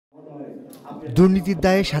দুর্নীতির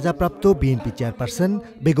দায়ে সাজাপ্রাপ্ত বিএনপি চেয়ারপারসন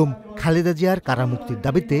বেগম খালেদা জিয়ার কারামুক্তির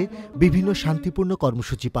দাবিতে বিভিন্ন শান্তিপূর্ণ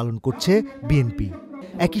কর্মসূচি পালন করছে বিএনপি।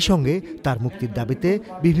 একই সঙ্গে তার মুক্তির দাবিতে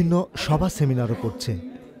বিভিন্ন সভা সেমিনারও করছে।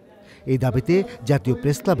 এই দাবিতে জাতীয়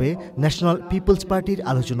প্রেসক্লাবে ন্যাশনাল পিপলস পার্টির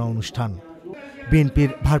আলোচনা অনুষ্ঠান।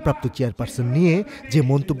 বিএনপির ভারপ্রাপ্ত চেয়ারপারসন নিয়ে যে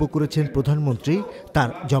মন্তব্য করেছেন প্রধানমন্ত্রী, তার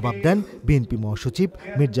জবাব দেন বিএনপি মহাসচিব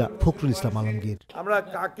মির্জা ফখরুল ইসলাম আলমগীর। আমরা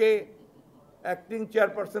কাকে অ্যাক্টিং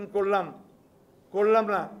চেয়ারপারসন করলাম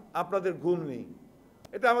না, আপনাদের ঘুম নেই।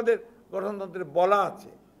 এটা আমাদের গঠনতন্ত্রে বলা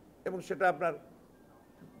আছে এবং সেটা আপনার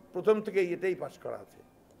প্রথম থেকেই এটাই পাশ করা আছে।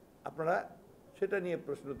 আপনারা সেটা নিয়ে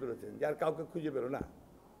প্রশ্ন তুলেছেন যে আর কাউকে খুঁজে পেল না,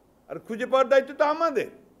 আর খুঁজে পাওয়ার দায়িত্ব তো আমাদের।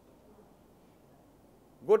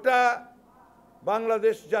 গোটা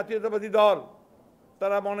বাংলাদেশ জাতীয়তাবাদী দল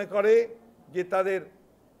তারা মনে করে যে তাদের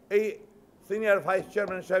এই সিনিয়র ভাইস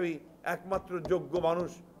চেয়ারম্যান সাহেবই একমাত্র যোগ্য মানুষ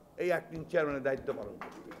এই অ্যাক্টিং চেয়ারম্যানের দায়িত্ব পালন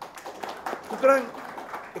করতে। সুতরাং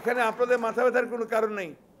এখানে আপনাদের মাথা ব্যথার কোনো কারণ নেই।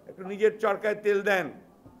 একটু নিজের চরকায় তেল দেন,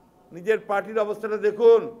 নিজের পার্টির অবস্থাটা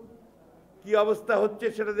দেখুন, কি অবস্থা হচ্ছে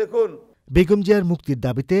সেটা দেখুন। বেগম জিয়ার মুক্তির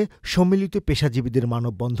দাবিতে সম্মিলিত পেশাজীবীদের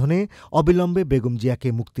মানববন্ধনে অবিলম্বে বেগম জিয়াকে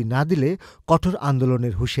মুক্তি না দিলে কঠোর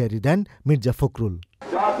আন্দোলনের হুঁশিয়ারি দেন মির্জা ফখরুল।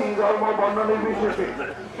 জাতি, ধর্ম, বর্ণ নির্বিশেষে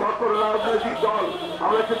সকল রাজনৈতিক দল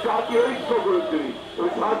আমরা একটা জাতীয় ঐক্য গড়ে তুলি। ওই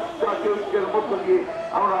জাতীয় ঐক্যের মধ্য দিয়ে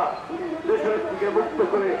আমরা দেশের থেকে মুক্ত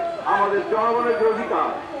করে আমাদের জনগণের যে অধিকার,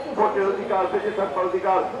 ভোটের অধিকার, বেঁচে থাকার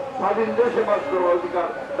অধিকার, স্বাধীন দেশে বাস করার অধিকার,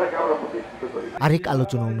 তাকে আমরা প্রতিষ্ঠিত করি। আরেক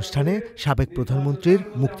আলোচনা অনুষ্ঠানে সাবেক প্রধানমন্ত্রীর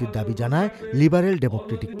মুক্তির দাবি জানায় liberal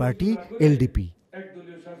Democratic party LDP।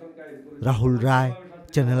 Rahul Roy,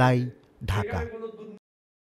 channel I, Dhaka.